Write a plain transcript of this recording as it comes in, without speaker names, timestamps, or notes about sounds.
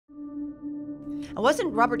And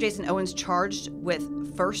wasn't Robert Jason Owens charged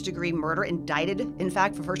with first-degree murder, indicted, in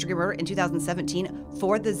fact, for first-degree murder in 2017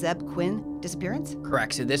 for the Zebb Quinn disappearance?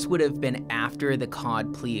 Correct. So this would have been after the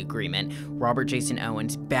COD plea agreement. Robert Jason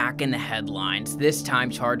Owens back in the headlines, this time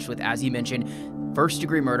charged with, as you mentioned,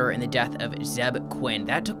 first-degree murder and the death of Zebb Quinn.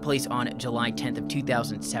 That took place on July 10th of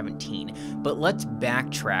 2017. But let's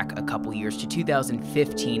backtrack a couple years to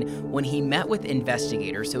 2015 when he met with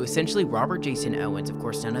investigators. So essentially, Robert Jason Owens, of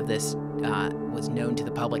course, none of this was known to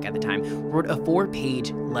the public at the time, wrote a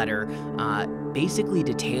 4-page letter basically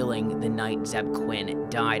detailing the night Zebb Quinn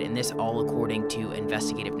died, and this all according to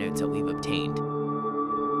investigative notes that we've obtained.